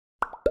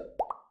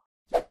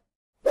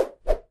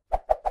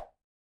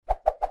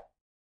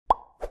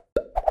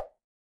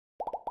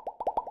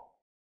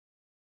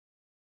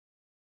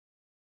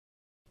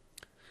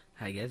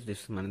Hi guys,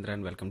 this is Manindra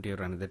and welcome to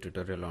your another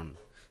tutorial on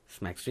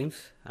Smack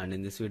Streams, and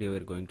in this video we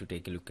are going to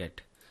take a look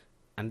at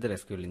another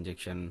SQL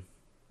injection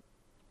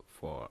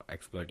for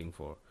exploiting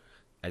for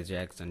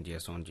AJAX and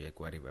JSON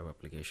JQuery web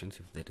applications.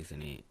 If there is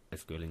any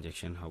SQL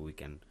injection, how we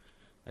can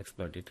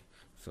exploit it.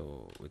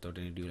 So without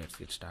any ado, let's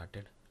get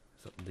started.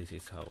 So this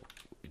is how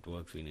it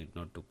works. We need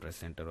not to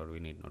press enter, or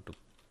we need not to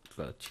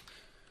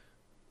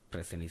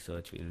press any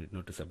search. We need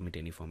not to submit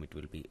any form. It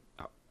will be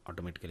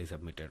automatically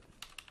submitted.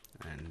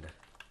 And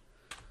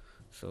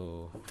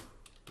so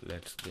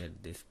let's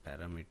get this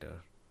parameter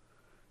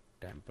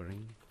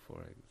tampering. For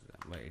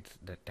example, it's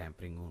the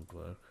tampering won't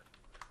work.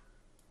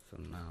 So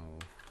now,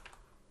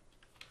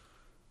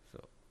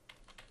 so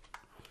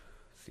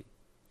see,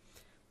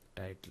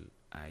 title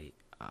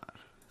IR.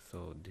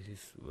 So this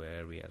is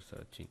where we are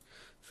searching.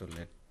 So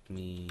let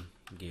me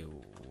give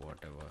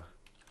whatever.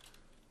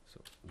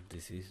 So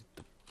this is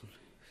the,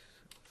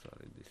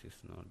 sorry, this is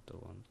not the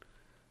one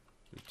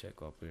which I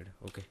copied.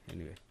 Okay,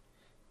 anyway,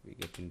 we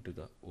get into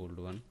the old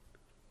one,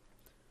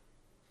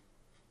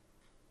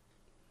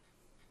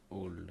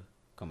 old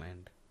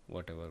command,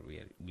 whatever we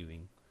are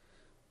giving,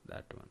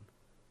 that one.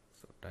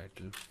 So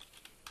title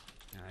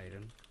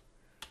iron,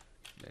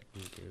 let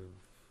me give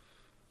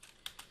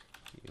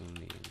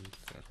union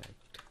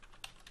select.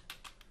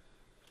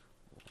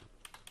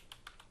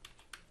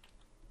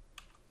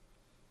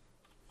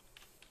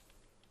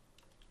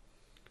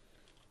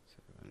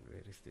 So and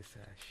where is this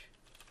hash?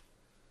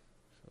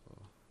 So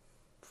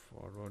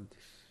forward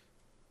this,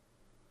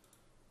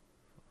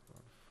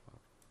 forward.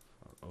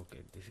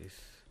 Okay, this is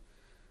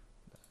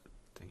that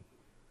thing.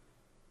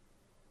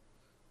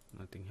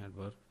 Nothing had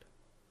worked.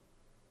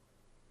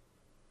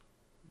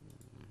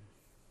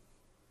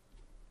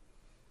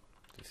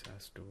 This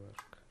has to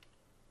work.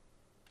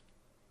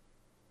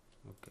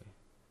 Okay,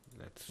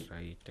 let's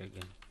try it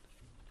again.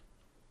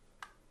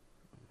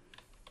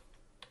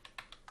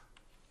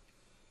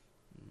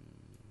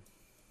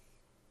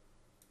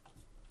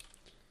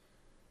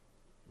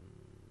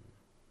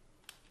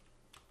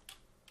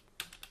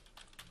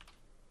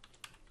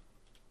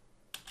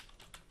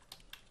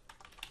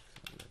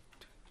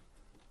 Select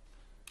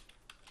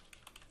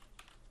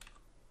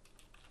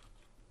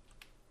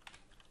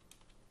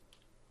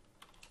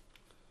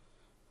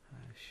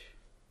hash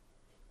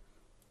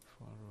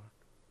forward.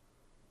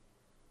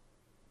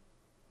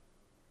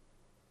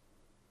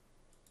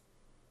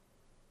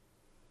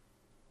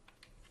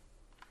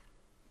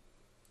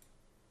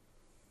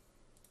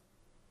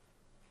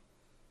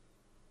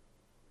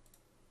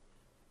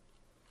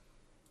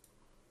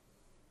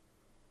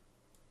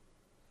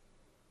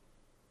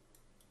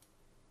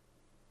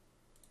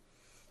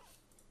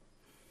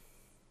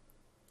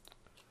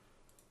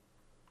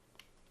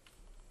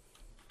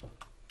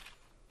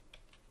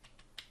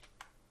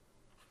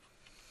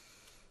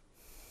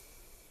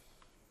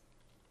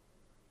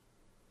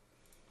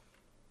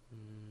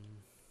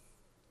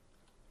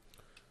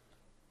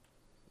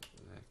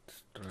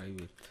 Let's try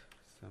with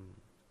some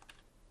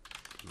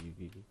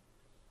bbb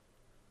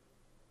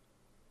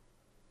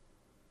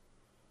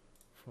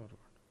forward.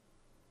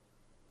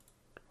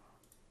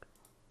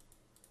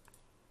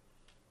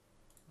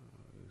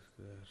 Is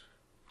there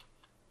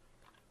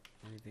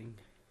anything?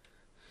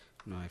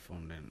 No, I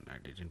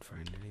didn't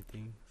find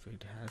anything. So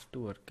it has to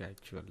work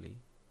actually.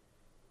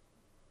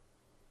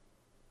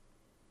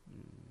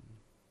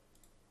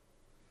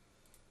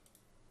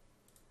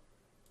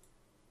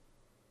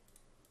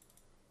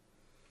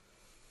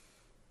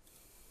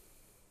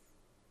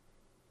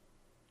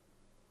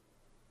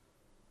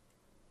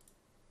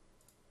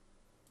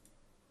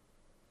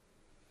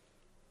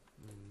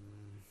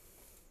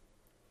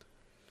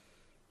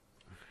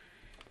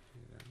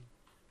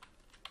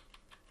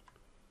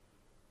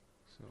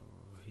 So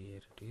here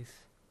it is.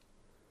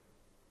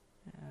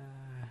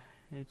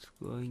 It's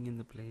going in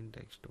the plain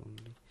text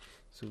only.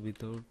 So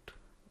without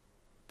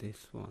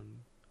this one,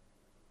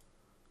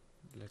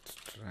 let's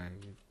try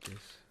with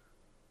this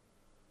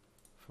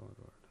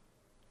forward.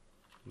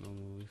 No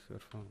movies were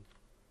found.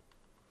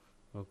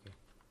 Okay.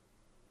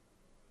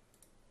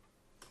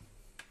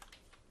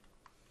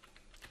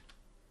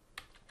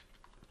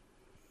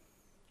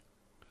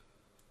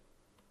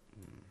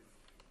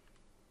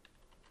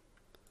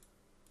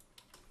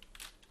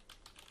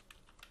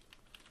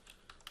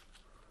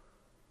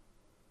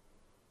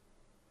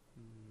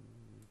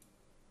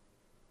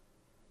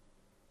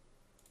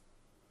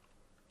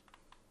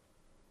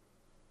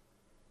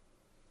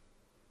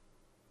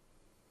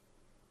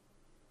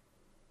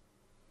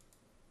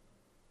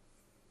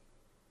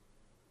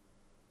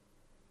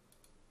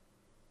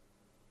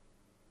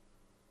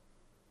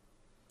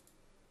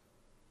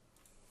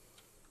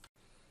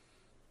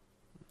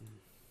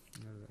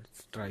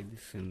 Let's try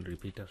this in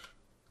repeater.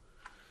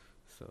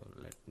 So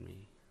let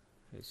me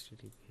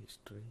HTTP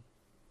history.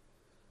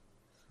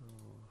 So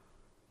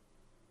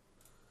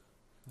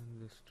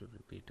send this to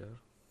repeater.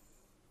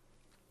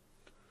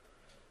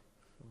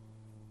 So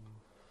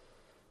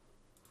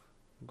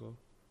go.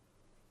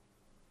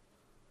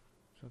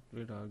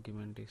 Submit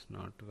argument is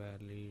not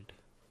valid.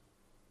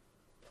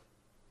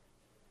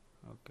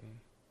 Okay,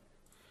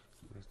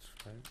 let's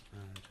try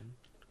and then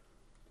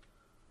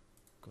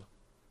go.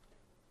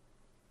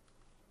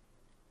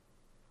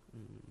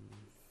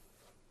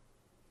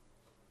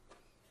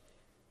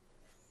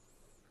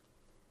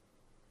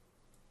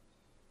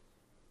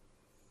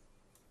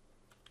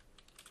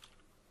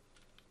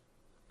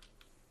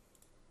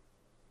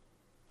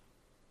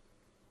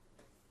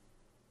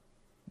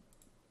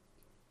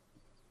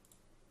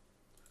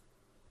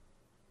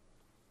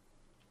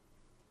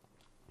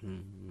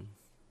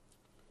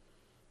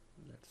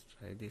 Let's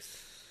try this.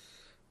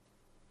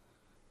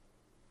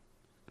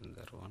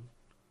 Another one.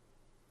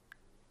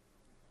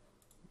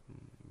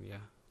 Yeah,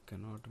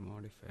 cannot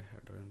modify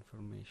header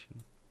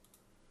information.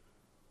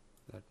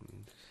 That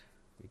means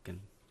we can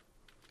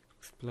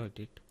exploit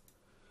it.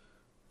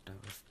 But I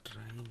was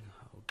trying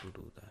how to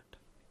do that.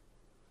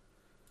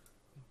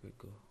 Here we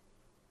go.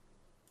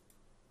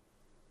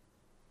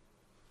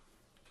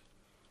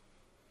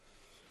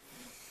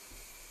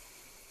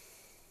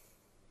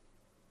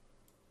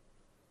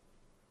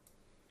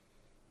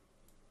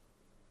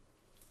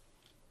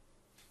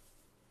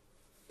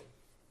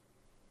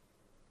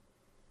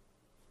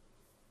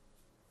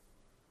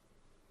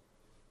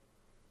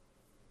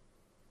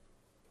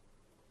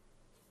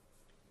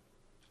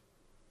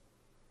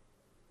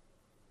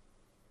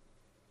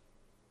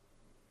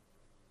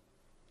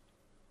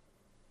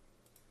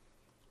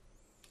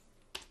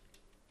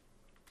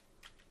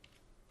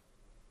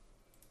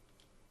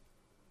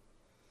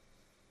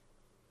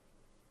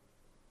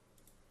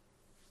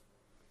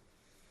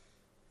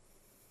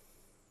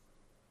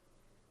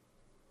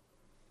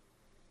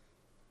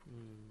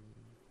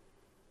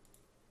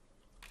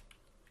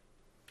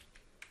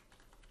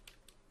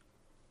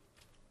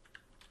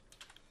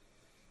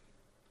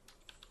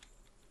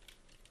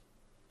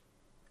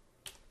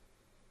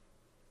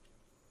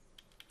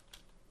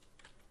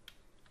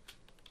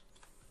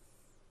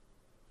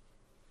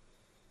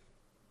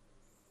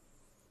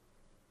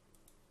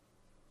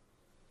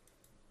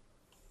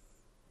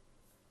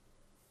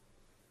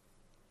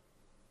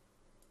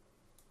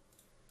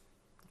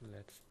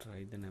 Let's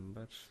try the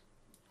numbers.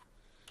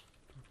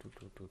 2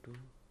 2 2 2 2.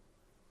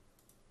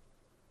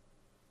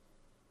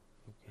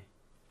 Okay,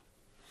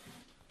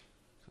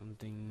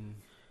 something.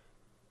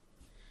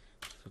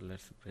 So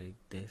let's break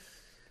this.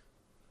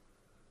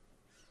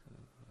 So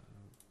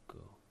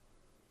go.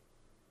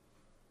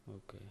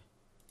 Okay,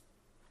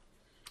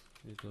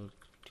 without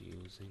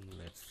using,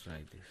 let's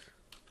try this.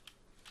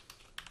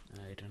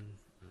 Item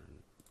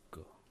and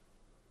go.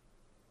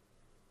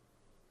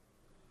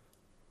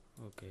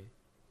 Okay,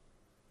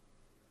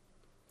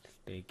 it's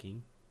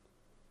taking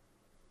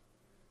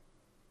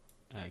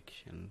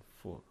action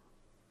 4.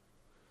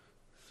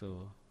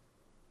 So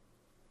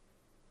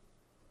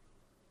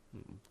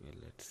okay,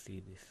 let's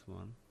see this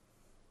one.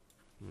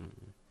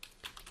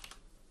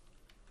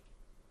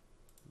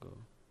 Go.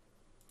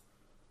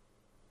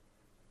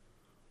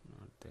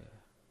 Not there.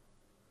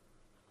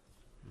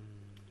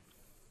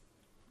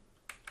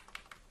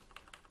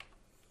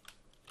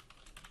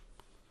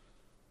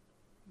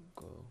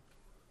 Go.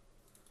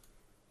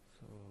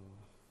 So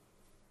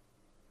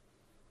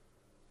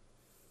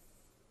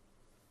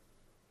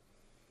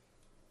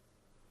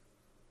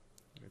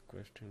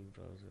request in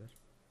browser.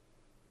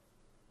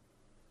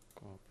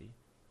 Copy.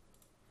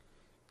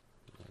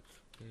 Let's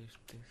paste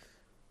this.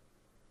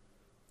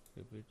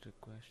 Repeat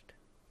request.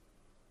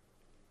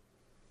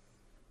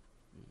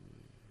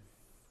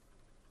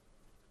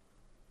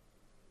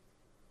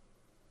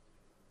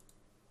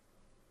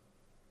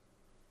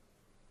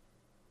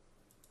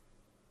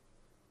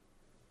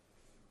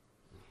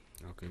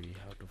 Okay, we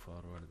have to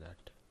forward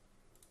that.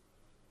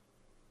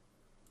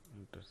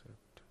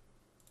 Intercept.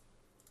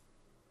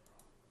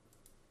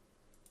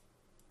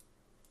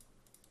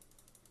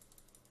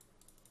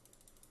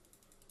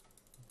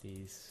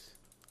 These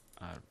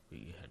are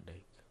big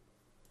headache.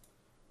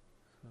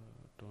 So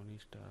Tony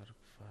Stark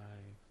 5.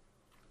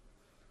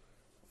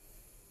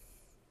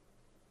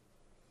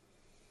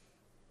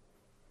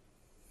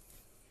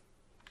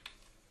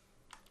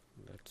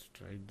 Let's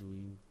try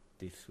doing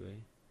this way.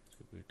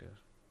 Repeater.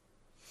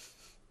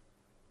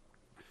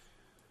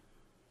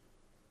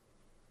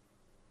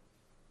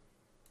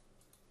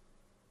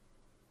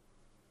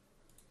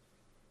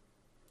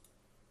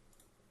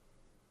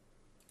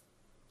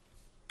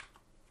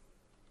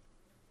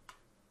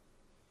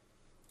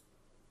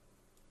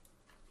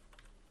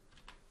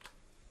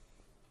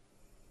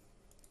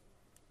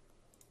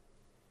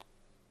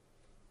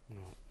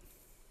 No,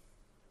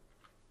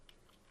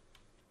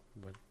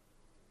 but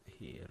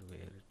here where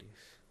it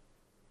is.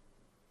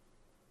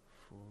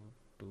 4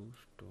 2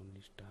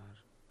 Tony Stark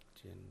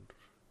gender.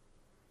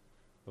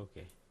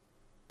 Okay,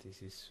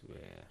 this is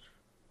where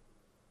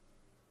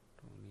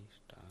Tony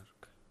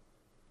Stark.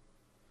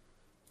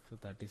 So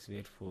that is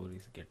where 4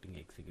 is getting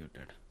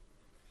executed.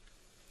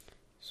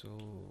 So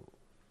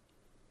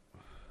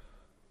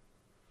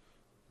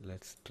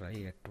let's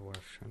try at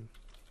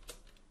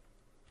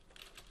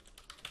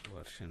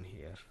version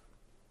here.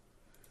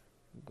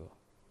 Go.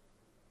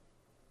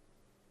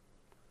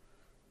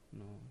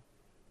 No,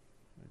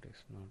 it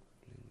is not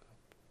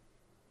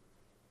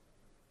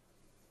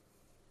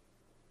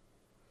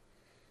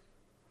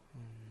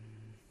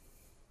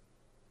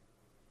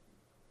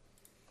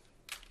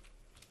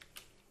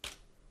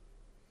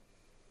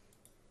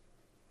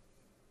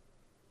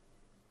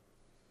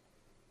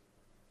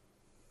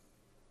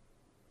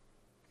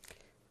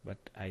But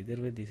either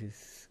way, this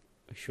is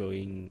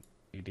showing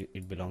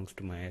it belongs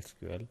to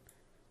MySQL,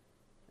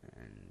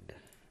 and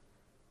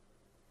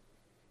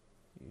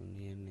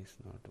union is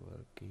not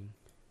working.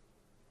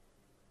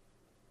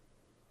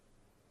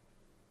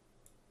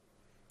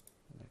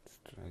 Let's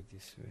try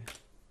this way.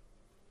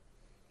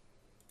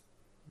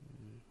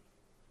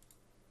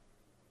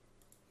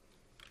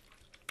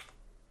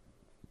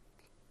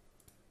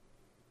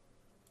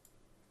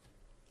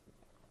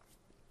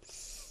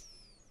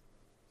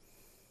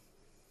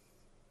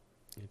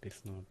 It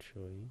is not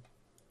showing.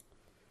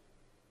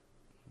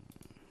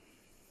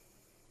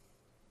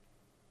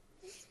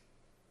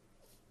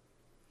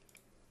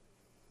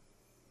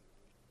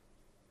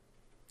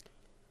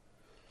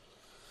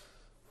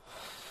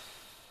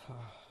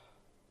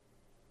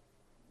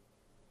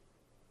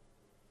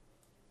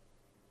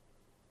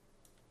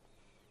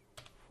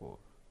 Four.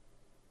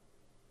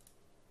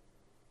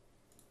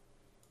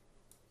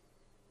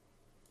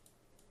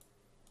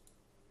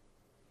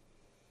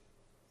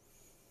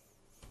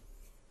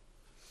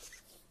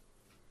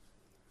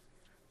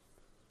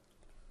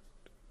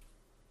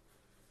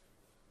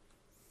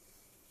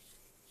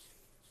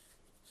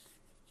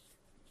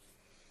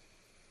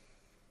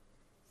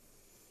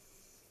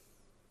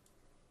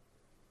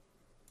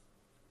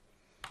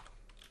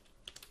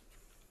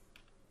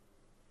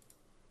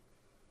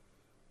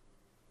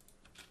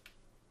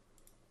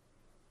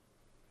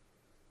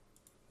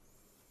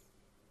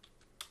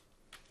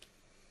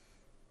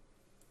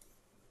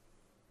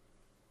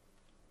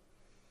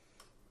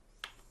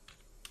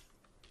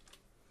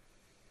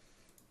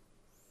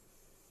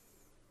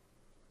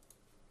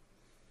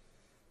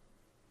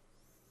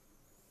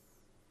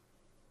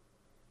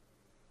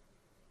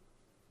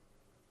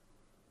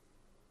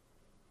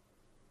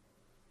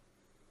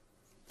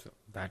 So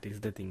that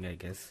is the thing, I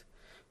guess.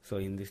 So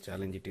in this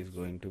challenge, it is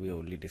going to be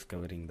only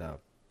discovering the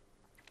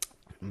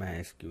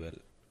MySQL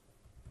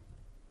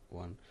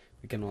one.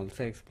 We can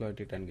also exploit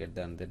it and get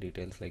the other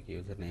details like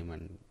username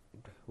and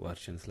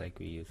versions like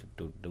we used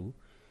to do.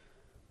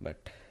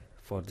 But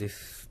for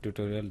this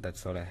tutorial,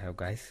 that's all I have,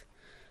 guys.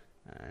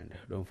 And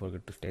don't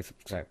forget to stay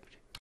subscribed.